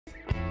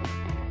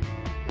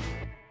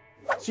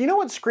So you know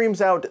what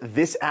screams out,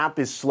 "This app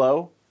is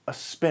slow"? A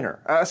spinner,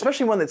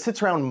 especially one that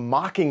sits around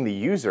mocking the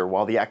user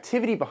while the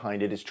activity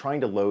behind it is trying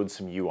to load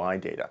some UI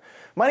data.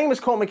 My name is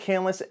Colt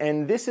McAnlis,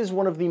 and this is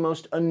one of the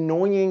most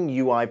annoying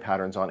UI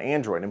patterns on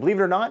Android. And believe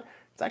it or not,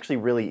 it's actually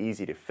really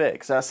easy to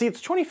fix. See,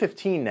 it's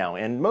 2015 now,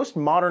 and most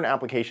modern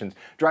applications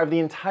drive the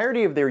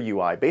entirety of their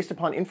UI based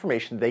upon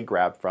information they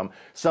grab from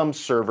some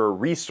server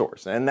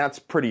resource, and that's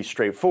pretty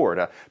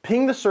straightforward.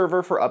 Ping the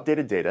server for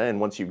updated data, and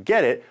once you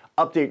get it,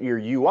 update your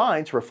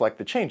UI to reflect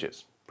the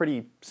changes.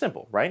 Pretty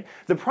simple, right?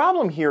 The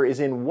problem here is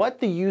in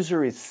what the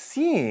user is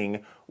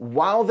seeing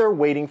while they're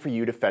waiting for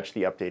you to fetch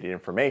the updated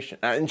information.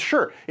 And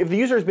sure, if the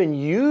user has been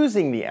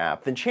using the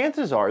app, then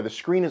chances are the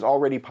screen is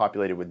already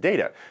populated with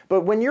data.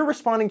 But when you're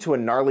responding to a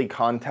gnarly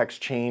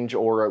context change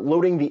or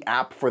loading the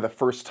app for the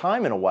first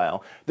time in a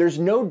while, there's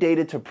no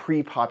data to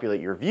pre-populate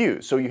your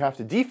views, so you have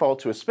to default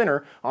to a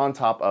spinner on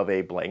top of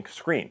a blank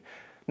screen.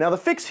 Now the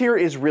fix here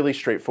is really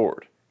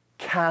straightforward.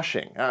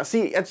 Caching.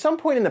 See, at some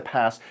point in the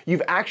past,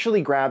 you've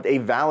actually grabbed a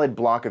valid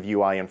block of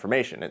UI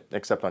information,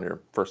 except on your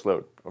first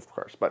load, of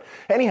course. But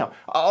anyhow,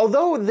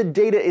 although the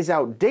data is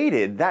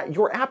outdated,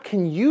 your app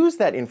can use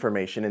that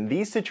information in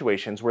these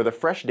situations where the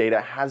fresh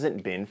data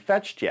hasn't been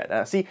fetched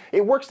yet. See,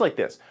 it works like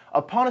this.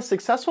 Upon a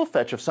successful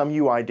fetch of some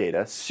UI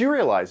data,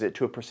 serialize it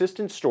to a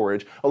persistent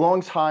storage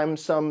alongside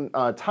some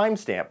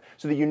timestamp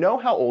so that you know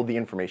how old the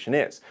information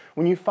is.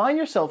 When you find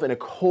yourself in a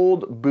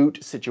cold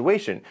boot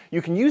situation,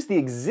 you can use the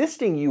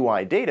existing UI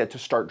data to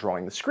start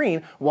drawing the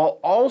screen while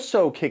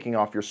also kicking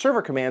off your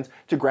server commands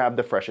to grab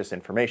the freshest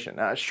information.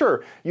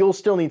 Sure, you'll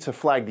still need to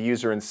flag the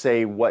user and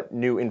say what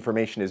new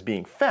information is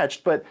being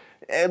fetched, but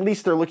at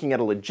least they're looking at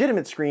a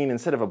legitimate screen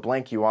instead of a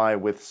blank UI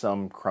with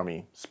some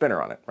crummy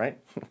spinner on it, right?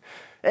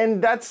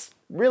 And that's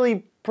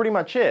really pretty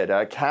much it.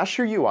 Cache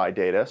your UI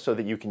data so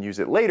that you can use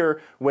it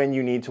later when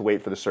you need to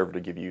wait for the server to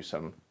give you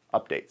some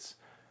updates.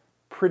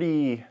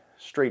 Pretty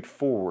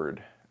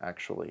straightforward,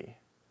 actually.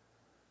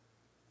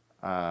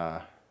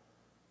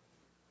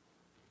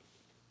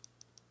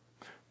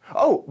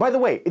 Oh, by the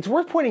way, it's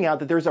worth pointing out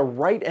that there's a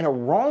right and a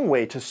wrong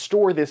way to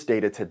store this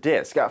data to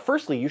disk.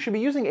 Firstly, you should be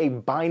using a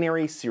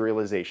binary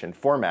serialization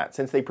format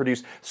since they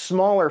produce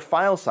smaller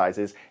file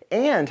sizes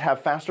and have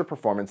faster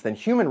performance than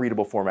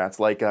human-readable formats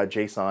like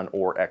JSON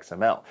or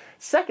XML.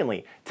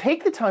 Secondly,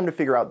 take the time to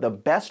figure out the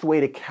best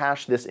way to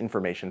cache this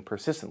information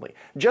persistently.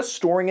 Just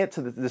storing it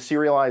to the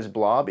serialized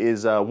blob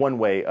is one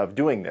way of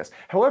doing this.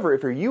 However,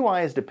 if your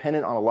UI is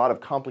dependent on a lot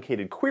of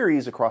complicated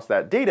queries across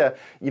that data,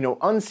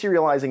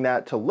 unserializing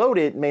that to load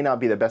it may not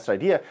be the best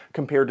idea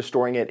compared to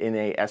storing it in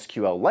a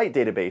SQLite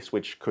database,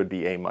 which could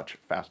be a much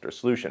faster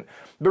solution.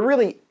 But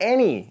really,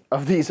 any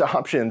of these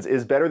options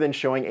is better than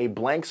showing a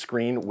blank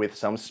screen with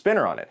some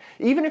spinner on it.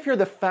 Even if you're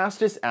the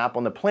fastest app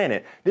on the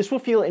planet, this will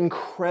feel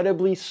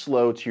incredibly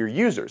slow to your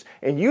users,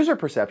 and user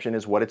perception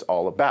is what it's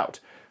all about.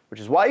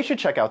 Which is why you should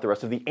check out the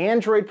rest of the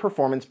Android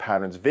Performance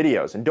Patterns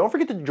videos. And don't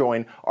forget to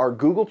join our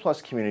Google+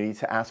 community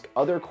to ask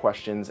other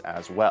questions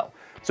as well.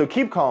 So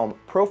keep calm,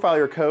 profile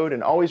your code,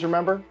 and always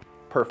remember,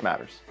 perf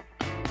matters.